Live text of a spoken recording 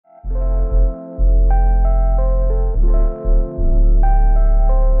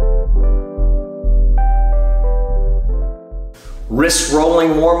Wrist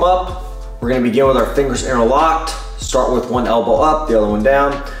rolling warm up. We're gonna begin with our fingers interlocked. Start with one elbow up, the other one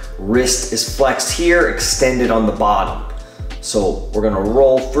down. Wrist is flexed here, extended on the bottom. So we're gonna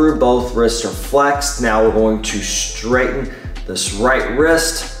roll through, both wrists are flexed. Now we're going to straighten this right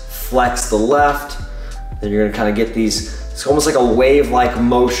wrist, flex the left. Then you're gonna kind of get these, it's almost like a wave-like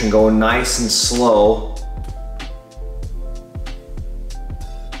motion going nice and slow.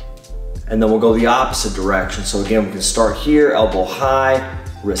 And then we'll go the opposite direction. So again, we can start here, elbow high,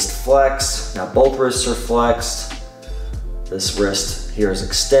 wrist flex. Now both wrists are flexed. This wrist here is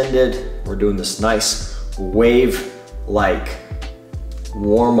extended. We're doing this nice wave-like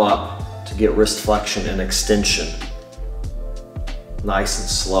warm up to get wrist flexion and extension. Nice and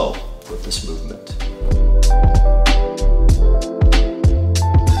slow with this movement.